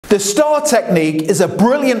The STAR technique is a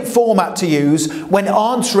brilliant format to use when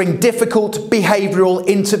answering difficult behavioural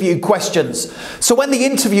interview questions. So when the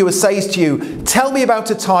interviewer says to you, tell me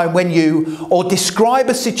about a time when you, or describe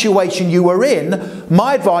a situation you were in,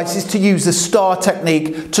 my advice is to use the STAR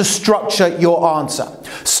technique to structure your answer.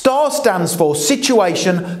 STAR stands for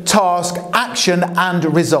situation, task, action and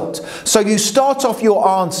result. So you start off your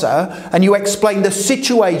answer and you explain the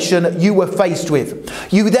situation you were faced with.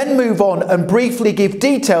 You then move on and briefly give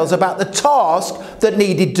details about the task that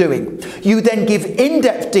needed doing. You then give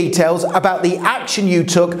in-depth details about the action you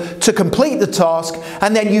took to complete the task,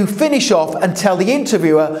 and then you finish off and tell the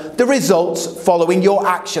interviewer the results following your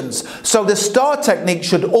actions. So the STAR technique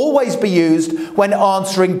should always be used when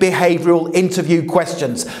answering behavioural interview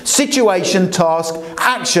questions: situation, task,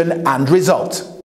 action and result.